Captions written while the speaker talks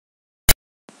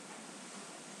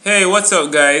Hey, what's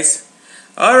up, guys?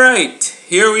 Alright,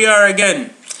 here we are again.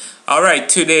 Alright,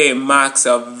 today marks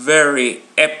a very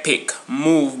epic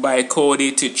move by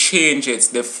Kodi to change its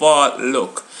default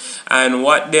look. And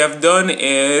what they've done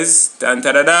is, drum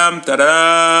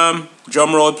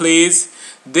roll please.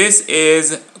 This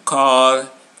is called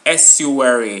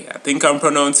Estuary. I think I'm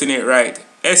pronouncing it right.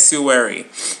 Estuary.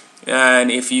 And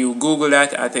if you Google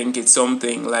that, I think it's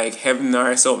something like heaven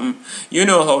or something. You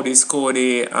know how these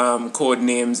Kodi code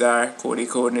names are. Kodi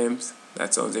code names.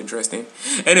 That sounds interesting.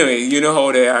 Anyway, you know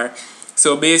how they are.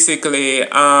 So basically,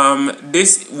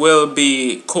 this will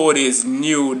be Kodi's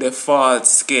new default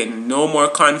skin. No more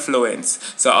confluence.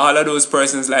 So all of those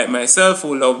persons like myself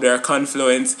who love their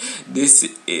confluence, it's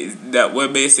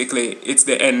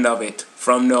the end of it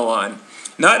from now on.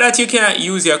 Not that you can't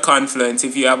use your confluence.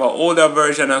 If you have an older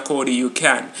version of Kodi, you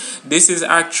can. This is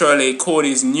actually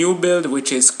Kodi's new build,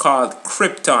 which is called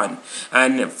KRYPTON.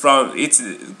 And from its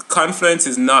confluence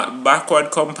is not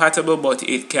backward compatible, but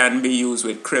it can be used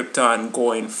with KRYPTON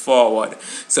going forward.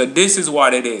 So this is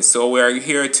what it is. So we're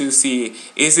here to see,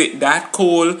 is it that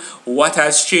cool? What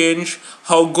has changed?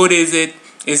 How good is it?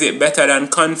 Is it better than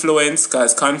confluence?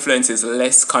 Because confluence is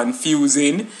less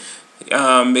confusing.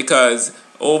 Because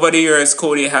over the years,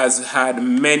 Kodi has had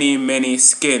many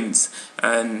skins,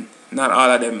 and not all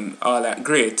of them are that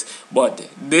great. But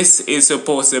this is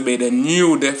supposed to be the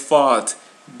new default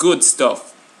good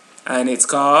stuff, and it's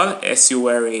called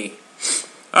Estuary.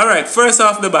 Alright, first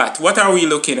off the bat, what are we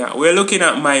looking at? We're looking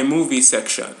at my movie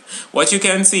section. What you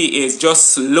can see is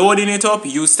just loading it up,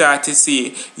 you start to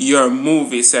see your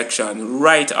movie section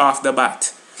right off the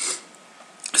bat.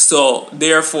 So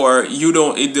therefore, you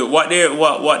don't.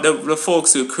 The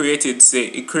folks who created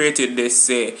this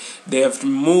say they have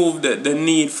moved the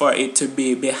need for it to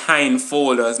be behind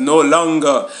folders. No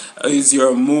longer is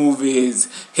your movies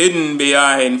hidden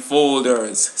behind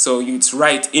folders. So it's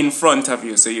right in front of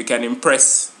you, so you can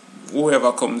impress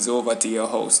whoever comes over to your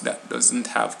house that doesn't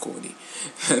have Kodi.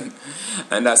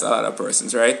 And that's a lot of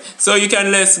persons, right? So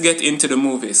let's get into the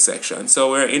movies section.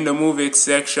 So we're in the movies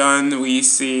section. We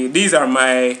see these are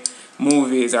my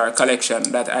movies or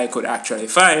collection that I could actually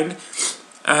find,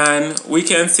 and we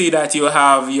can see that you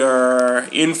have your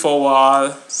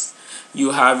Infowall,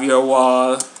 you have your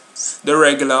wall, the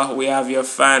regular. We have your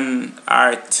fan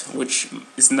art, which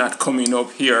is not coming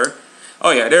up here.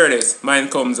 Oh yeah, there it is. Mine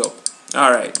comes up.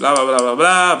 All right, blah blah blah blah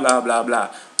blah blah blah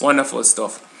blah. Wonderful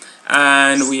stuff.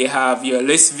 And we have your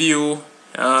list view,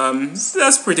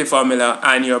 that's pretty familiar,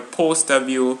 and your poster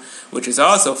view, which is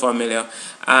also familiar,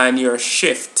 and your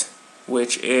shift,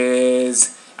 which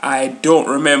is, I don't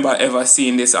remember ever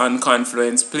seeing this on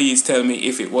Confluence. Please tell me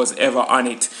if it was ever on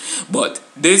it. But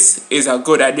this is a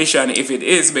good addition if it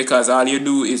is, because all you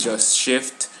do is just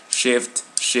shift, shift,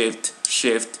 shift,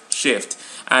 shift, shift.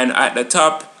 And at the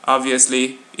top,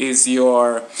 obviously, is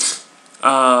your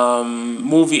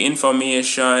movie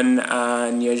information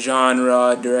and your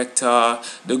genre, director,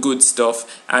 the good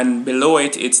stuff, and below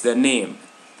it, it's the name.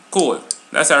 Cool.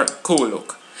 That's a cool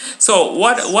look. So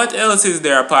what else is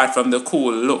there apart from the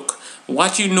cool look?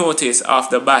 What you notice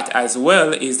off the bat as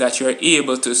well is that you're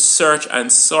able to search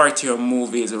and sort your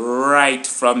movies right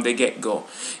from the get-go.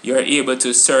 You're able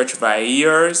to search by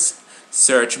years,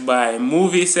 search by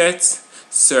movie sets,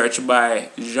 search by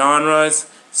genres,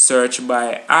 search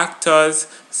by actors,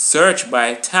 search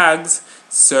by tags,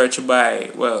 search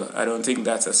by, well, I don't think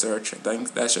that's a search. I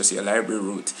think that's just your library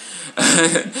route.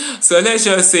 So let's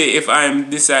just say if I'm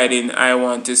deciding I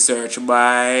want to search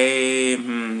by,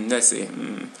 let's see.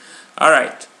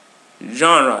 Alright,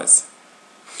 genres.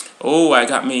 Oh, I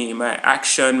got my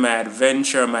action, my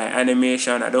adventure, my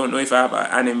animation. I don't know if I have an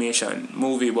animation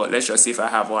movie, but let's just see if I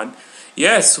have one.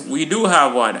 Yes, we do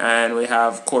have one, and we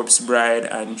have Corpse Bride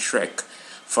and Shrek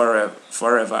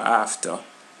Forever After.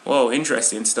 Whoa,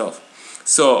 interesting stuff.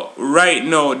 So right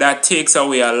now, that takes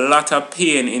away a lot of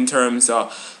pain in terms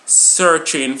of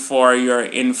searching for your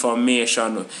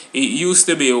information. It used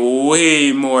to be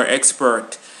way more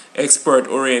expert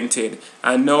oriented,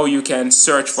 and now you can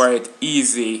search for it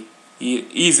easily.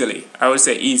 I would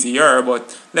say easier,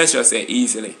 but let's just say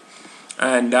easily.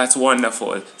 And that's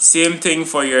wonderful. Same thing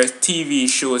for your TV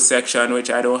show section, which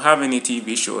I don't have any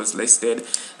TV shows listed,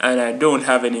 and I don't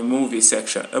have any movie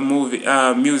section,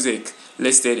 music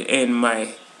listed in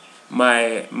my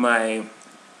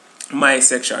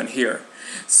section here.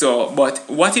 So, but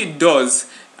what it does,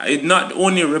 it not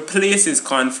only replaces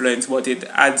Confluence, but it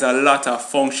adds a lot of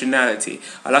functionality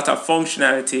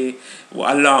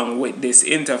along with this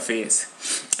interface.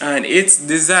 And it's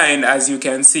designed, as you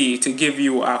can see, to give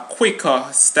you a quicker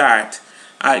start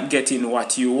at getting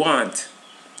what you want.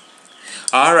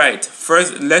 Alright,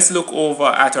 first let's look over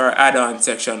at our add-on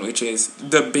section, which is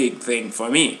the big thing for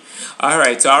me.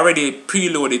 Alright, so I already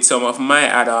preloaded some of my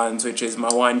add-ons, which is my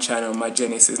one channel, my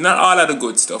Genesis. Not all of the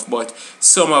good stuff, but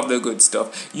some of the good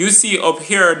stuff. You see up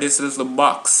here this little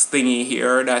box thingy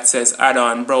here that says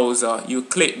add-on browser. You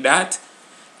click that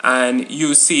and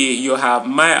you see you have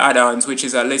my add-ons, which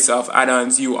is a list of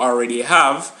add-ons you already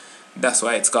have. That's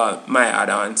why it's called my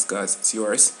add-ons, because it's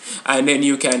yours. And then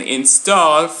you can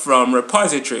install from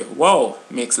repository. Whoa,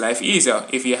 makes life easier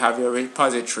if you have your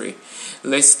repository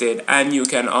listed. And you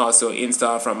can also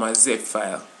install from a zip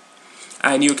file.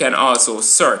 And you can also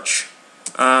search.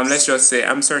 Let's just say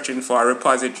I'm searching for a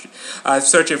repository. I'm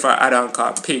searching for an add-on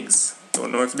called pigs.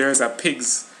 Don't know if there's a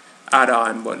pigs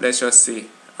add-on, but let's just see.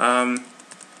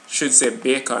 Should say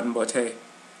bacon, but hey,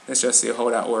 let's just see how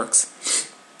that works.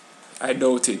 I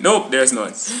doubt it. Nope, there's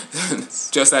none.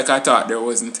 Just like I thought there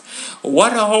wasn't.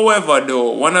 However, though,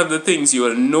 one of the things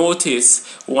you'll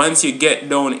notice once you get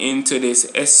down into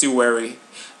this estuary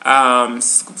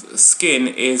skin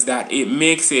is that it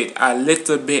makes it a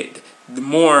little bit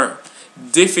more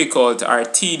difficult or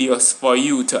tedious for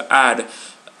you to add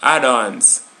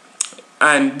add-ons.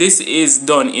 And this is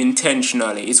done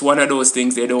intentionally. It's one of those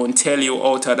things they don't tell you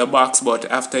out of the box, but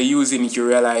after using it you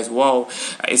realize, wow,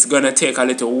 it's gonna take a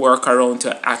little workaround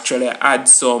to actually add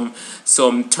some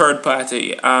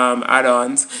third-party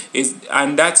add-ons.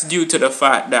 And that's due to the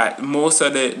fact that most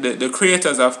of the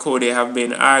creators of Kodi have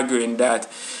been arguing that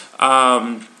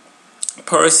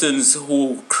persons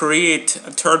who create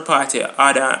third-party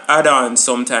add-ons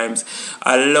sometimes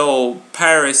allow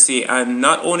piracy, and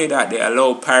not only that, they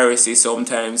allow piracy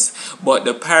sometimes, but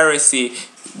the piracy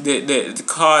the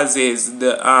causes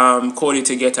the Kodi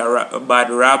to get a bad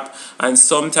rap, and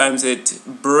sometimes it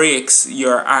breaks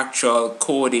your actual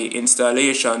Kodi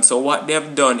installation. So what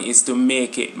they've done is to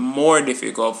make it more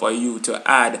difficult for you to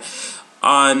add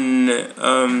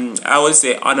I would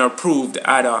say unapproved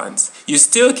add-ons. You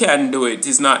still can do it.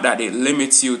 It's not that it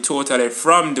limits you totally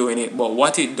from doing it, but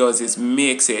what it does is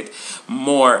makes it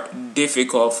more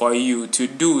difficult for you to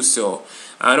do so.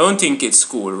 I don't think it's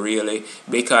cool, really,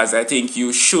 because I think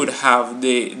you should have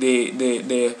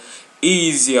the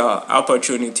easier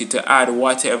opportunity to add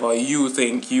whatever you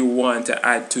think you want to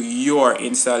add to your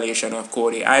installation of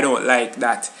Kodi. I don't like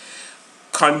that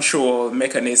control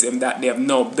mechanism that they have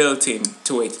now built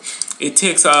into it. It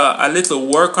takes a little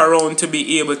workaround to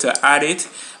be able to add it,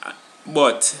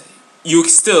 but you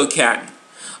still can.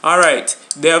 Alright,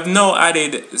 they have now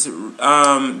added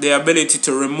the ability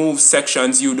to remove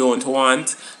sections you don't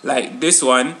want, like this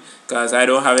one, because I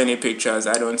don't have any pictures.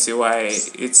 I don't see why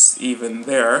it's even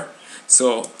there.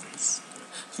 So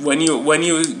when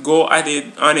you go at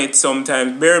it on it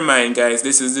sometimes, bear in mind, guys,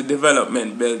 this is the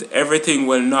development build. Everything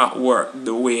will not work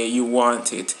the way you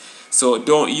want it. So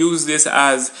don't use this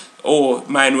as, oh,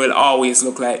 mine will always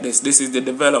look like this. This is the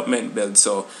development build,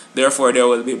 so therefore there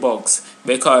will be bugs.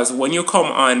 Because when you come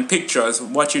on pictures,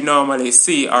 what you normally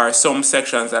see are some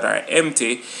sections that are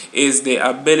empty, is the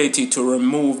ability to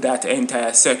remove that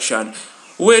entire section,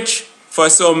 which for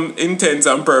some intents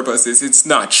and purposes it's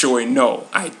not showing now.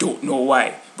 I don't know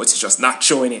why, but it's just not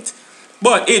showing it.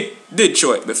 But it did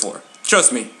show it before.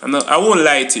 Trust me, I won't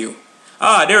lie to you.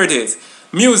 Ah, there it is.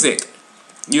 Music.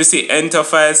 You see enter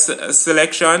file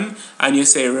selection, and you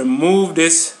say remove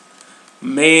this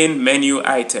main menu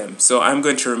item. So I'm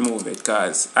going to remove it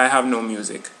because I have no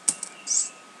music.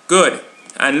 Good.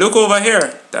 And look over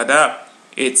here. Ta-da.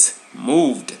 It's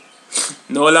moved.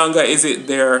 No longer is it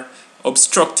there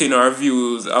obstructing our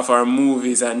views of our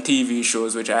movies and TV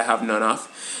shows, which I have none of.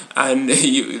 And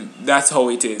that's how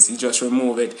it is. You just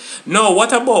remove it. Now,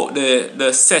 what about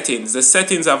the settings? The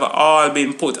settings have all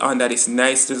been put under this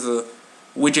nice little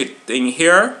widget thing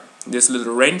here, this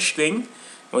little wrench thing.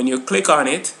 When you click on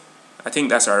it, I think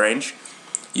that's a wrench,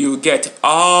 you get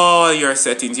all your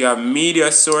settings. You have media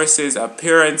sources,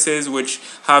 appearances, which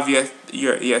have your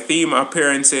theme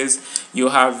appearances. You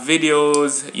have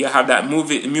videos, you have that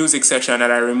music section that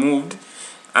I removed,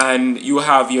 and you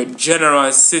have your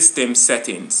general system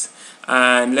settings.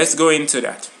 And let's go into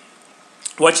that.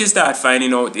 What you start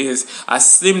finding out is a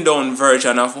slimmed down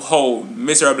version of how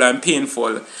miserable and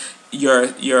painful your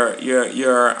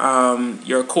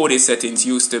Kodi settings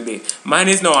used to be. Mine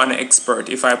is now on expert.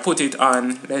 If I put it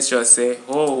on, let's just say,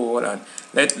 hold on,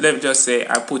 let's just say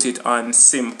I put it on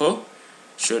simple.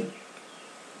 Should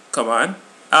come on.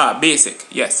 Basic.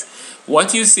 Yes.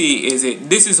 What you see is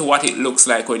this is what it looks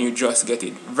like when you just get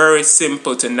it. Very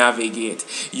simple to navigate.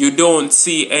 You don't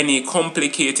see any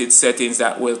complicated settings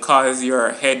that will cause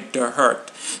your head to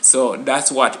hurt. So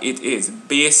that's what it is.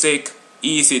 Basic,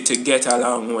 easy to get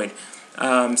along with.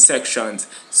 sections.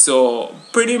 So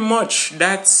pretty much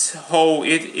that's how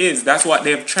it is. That's what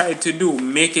they've tried to do,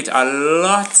 make it a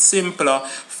lot simpler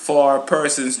for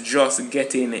persons just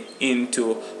getting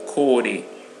into Kodi.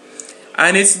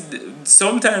 And it's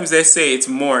sometimes they say it's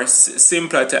more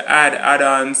simpler to add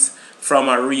add-ons from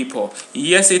a repo.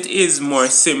 Yes, it is more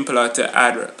simpler to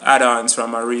add add-ons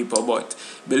from a repo, but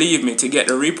believe me, to get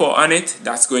the repo on it,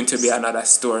 that's going to be another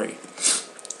story.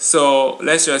 So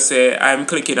let's just say I'm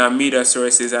clicking on media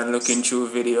sources and looking through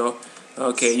video.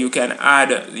 Okay, you can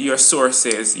add your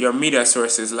sources, your media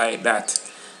sources like that.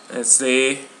 Let's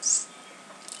say,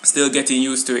 still getting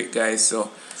used to it, guys.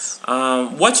 So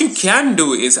what you can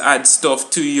do is add stuff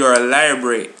to your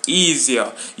library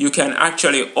easier. You can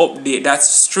actually update. That's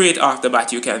straight off the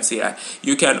bat. You can see that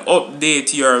you can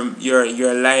update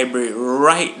your library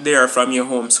right there from your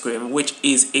home screen, which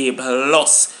is a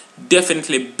plus.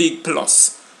 Definitely big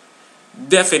plus.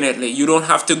 Definitely, you don't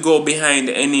have to go behind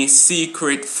any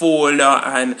secret folder,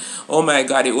 and oh my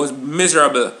god, it was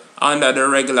miserable under the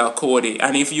regular Kodi.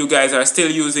 And if you guys are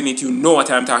still using it, you know what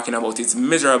I'm talking about. It's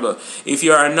miserable. If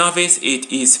you're a novice,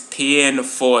 it is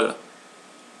painful.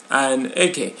 And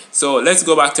okay, so let's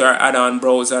go back to our add-on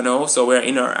browser now. So we're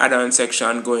in our add-on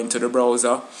section, going to the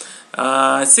browser.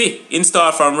 See,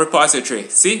 install from repository.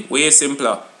 See, way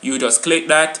simpler. You just click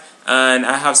that, and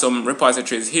I have some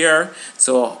repositories here,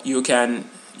 so you can,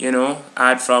 you know,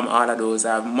 add from all of those.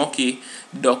 I have Mucky,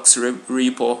 Ducks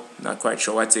repo. Not quite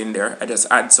sure what's in there. I just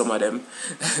add some of them.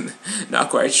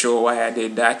 Not quite sure why I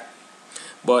did that,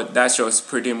 but that's just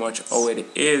pretty much how it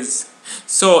is.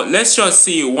 So let's just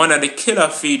see one of the killer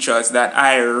features that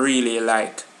I really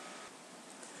like.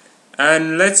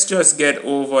 And let's just get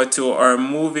over to our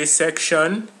movie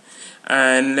section,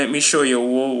 and let me show you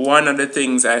one of the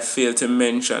things I failed to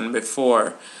mention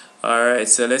before. Alright,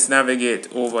 so let's navigate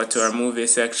over to our movie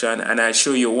section, and I'll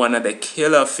show you one of the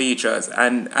killer features.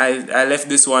 And I left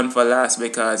this one for last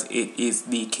because it is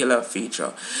the killer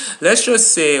feature. Let's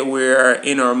just say we're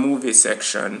in our movie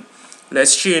section.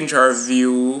 Let's change our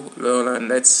view. Hold on,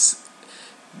 let's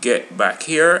get back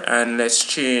here and let's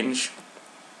change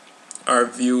our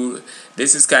view.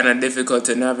 This is kind of difficult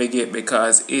to navigate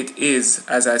because it is,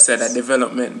 as I said, a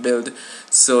development build,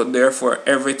 so therefore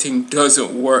everything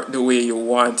doesn't work the way you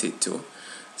want it to.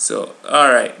 So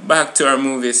alright, back to our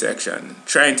movie section.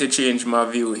 Trying to change my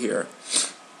view here.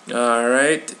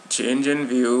 Alright, changing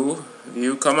view.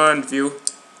 Come on, view.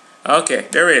 Okay,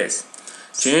 there it is.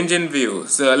 Changing view.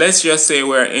 So let's just say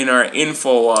we're in our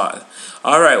Infowall.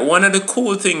 Alright, one of the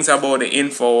cool things about the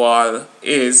Infowall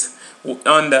is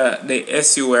under the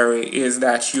Estuary is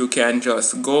that you can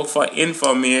just go for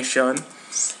information,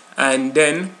 and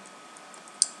then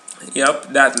yep,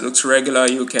 that looks regular.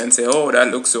 You can say, oh,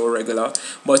 that looks so regular,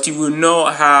 but you will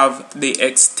now have the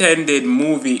extended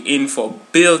movie info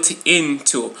built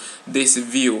into this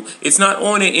view. It's not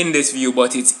only in this view,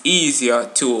 but it's easier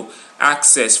to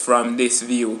access from this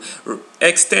view.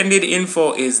 Extended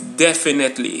info is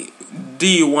definitely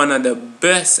one of the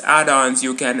best add-ons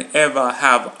you can ever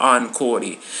have on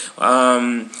Kodi.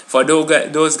 For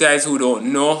those guys who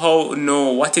don't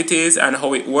know what it is and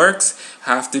how it works,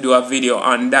 have to do a video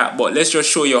on that. But let's just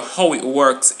show you how it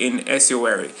works in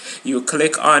Estuary. You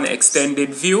click on extended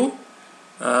view.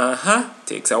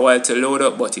 Takes a while to load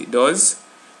up, but it does.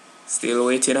 Still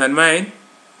waiting on mine.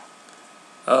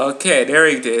 Okay, there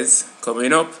it is.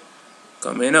 Coming up.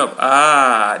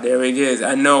 There it is.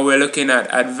 And now we're looking at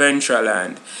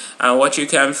Adventureland, and what you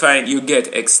can find, you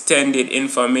get extended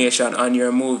information on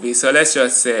your movie. So let's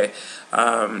just say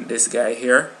this guy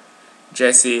here,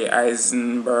 Jesse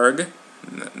Eisenberg.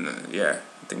 Yeah,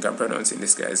 I think I'm pronouncing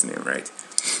this guy's name right.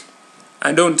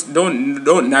 And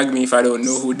don't nag me if I don't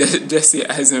know who Jesse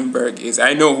Eisenberg is.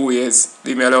 I know who he is.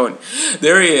 Leave me alone.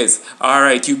 There he is.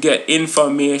 Alright, you get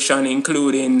information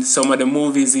including some of the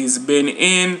movies he's been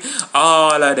in,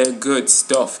 all of the good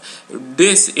stuff.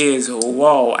 This is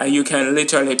wow, and you can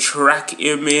literally track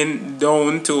him in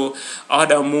down to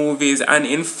other movies, and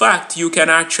in fact you can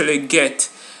actually get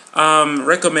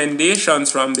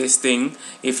recommendations from this thing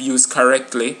if used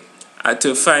correctly.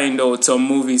 To find out some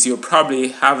movies you probably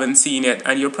haven't seen yet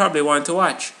and you probably want to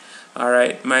watch.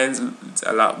 Alright, mine's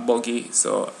a lot buggy,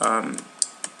 so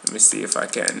let me see if I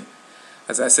can.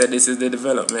 As I said, this is the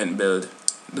development build.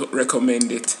 Don't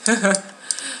recommend it.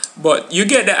 But you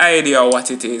get the idea of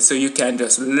what it is, so you can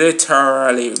just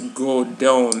literally go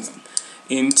down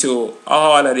into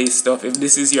all of this stuff. If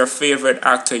this is your favorite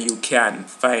actor, you can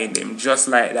find him just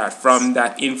like that from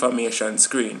that information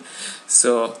screen.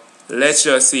 So let's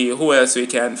just see who else we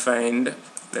can find.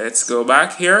 Let's go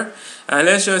back here and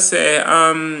let's just say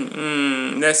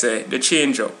let's say the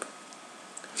change up.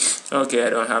 Okay, I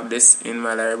don't have this in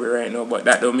my library right now, but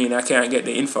that don't mean I can't get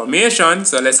the information.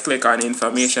 So let's click on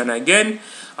information again.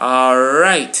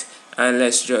 Alright, and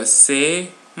let's just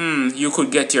say you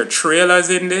could get your trailers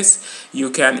in this.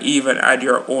 You can even add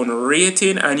your own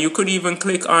rating, and you could even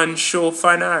click on show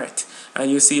fan art, and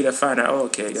you see the fan art.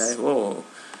 Okay guys, whoa,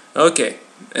 okay.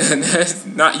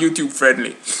 Not YouTube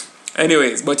friendly.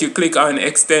 Anyways, but you click on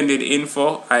extended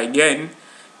info again,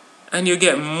 and you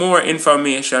get more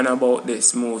information about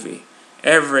this movie,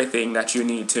 everything that you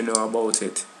need to know about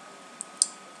it.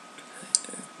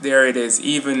 There it is.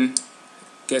 Even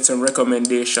get some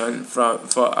recommendation for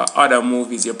other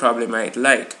movies you probably might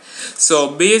like. So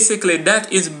basically that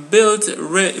is built,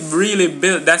 really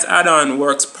built. That add-on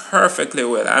works perfectly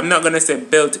well. I'm not going to say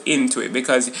built into it,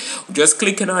 because just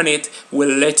clicking on it will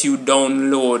let you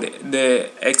download the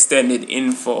extended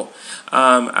info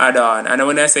add-on. And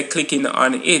when I say clicking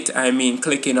on it, I mean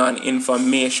clicking on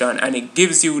information, and it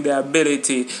gives you the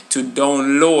ability to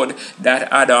download that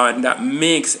add-on that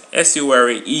makes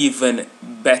Estuary even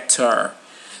better.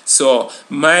 So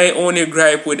my only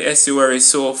gripe with Estuary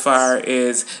so far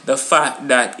is the fact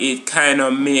that it kind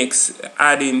of makes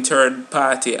adding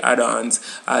third-party add-ons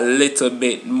a little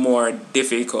bit more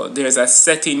difficult. There's a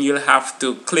setting you'll have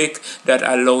to click that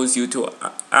allows you to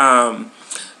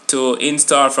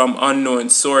install from unknown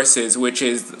sources, which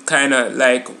is kind of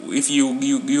like if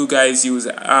you guys use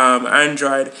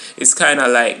Android, it's kind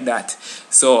of like that.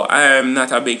 So I am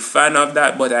not a big fan of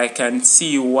that, but I can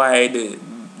see why the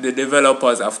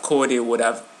developers of Kodi would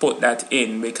have put that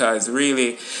in, because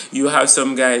really you have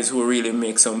some guys who really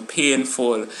make some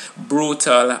painful,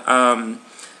 brutal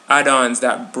add-ons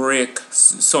that break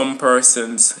some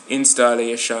person's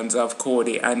installations of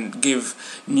Kodi and give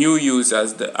new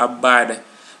users a bad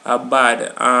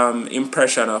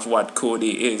impression of what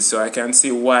Kodi is. So I can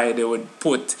see why they would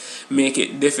make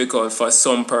it difficult for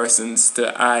some persons to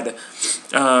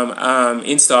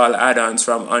install add-ons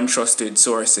from untrusted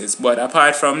sources. But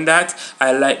apart from that,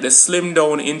 I like the slim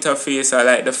down interface. I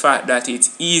like the fact that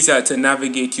it's easier to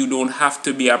navigate. You don't have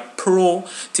to be a pro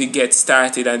to get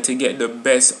started and to get the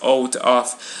best out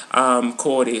of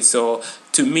Kodi. So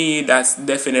to me, that's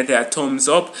definitely a thumbs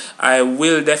up. I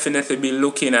will definitely be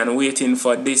looking and waiting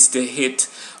for this to hit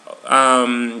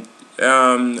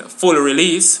full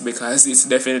release, because it's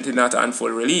definitely not on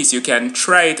full release. You can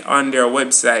try it on their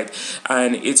website,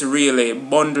 and it's really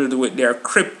bundled with their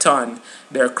KRYPTON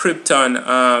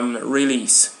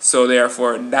release. So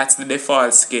therefore, that's the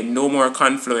default skin. No more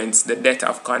Confluence, the death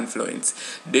of Confluence.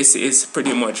 This is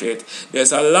pretty much it.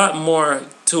 There's a lot more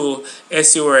to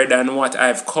Estuary than what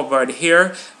I've covered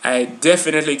here. I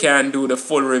definitely can't do the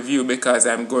full review because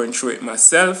I'm going through it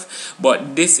myself,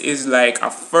 but this is like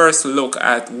a first look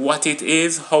at what it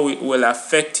is, how it will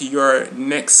affect your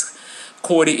next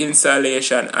Kodi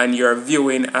installation and your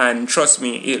viewing, and trust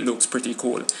me, it looks pretty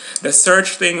cool. The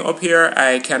search thing up here,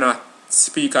 I cannot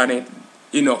speak on it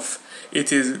enough.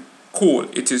 It is cool.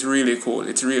 It is really cool.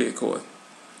 It's really cool.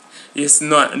 It's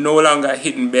no longer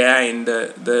hidden behind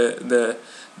the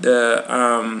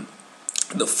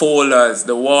folders,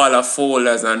 the wall of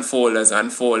folders and folders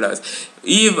and folders.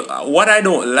 What I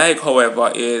don't like,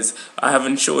 however, is I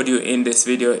haven't showed you in this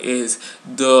video, is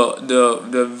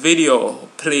the video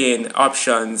playing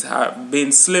options have been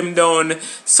slimmed down.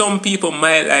 Some people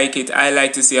might like it. I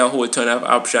like to see a whole ton of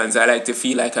options. I like to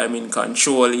feel like I'm in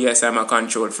control. Yes, I'm a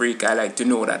control freak. I like to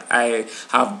know that I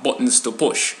have buttons to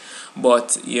push.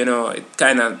 But you know, it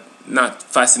kind of not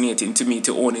fascinating to me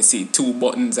to only see 2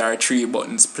 buttons or 3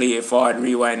 buttons, play, forward,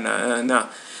 rewind. Nah.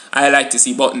 I like to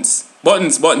see buttons.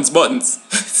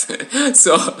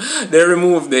 So they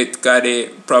removed it because they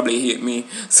probably hate me.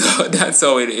 So that's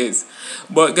how it is.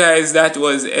 But guys, that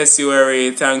was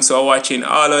Estuary. Thanks for watching.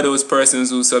 All of those persons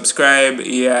who subscribe,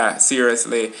 yeah,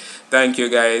 seriously, thank you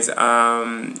guys.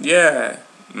 Yeah.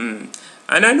 And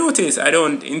I notice I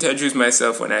don't introduce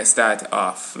myself when I start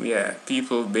off. Yeah,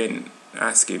 people have been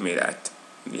asking me that.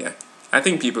 Yeah, I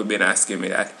think people have been asking me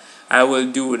that. I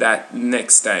will do that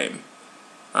next time.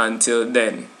 Until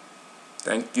then,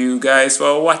 thank you guys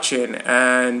for watching.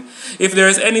 And if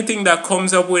there's anything that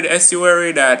comes up with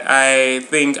Estuary that I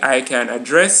think I can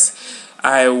address,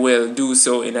 I will do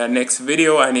so in our next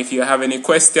video. And if you have any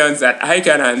questions that I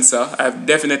can answer, I'm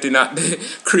definitely not the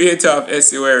creator of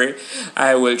Estuary,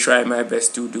 I will try my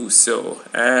best to do so.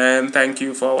 And thank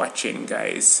you for watching,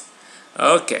 guys.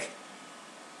 Okay.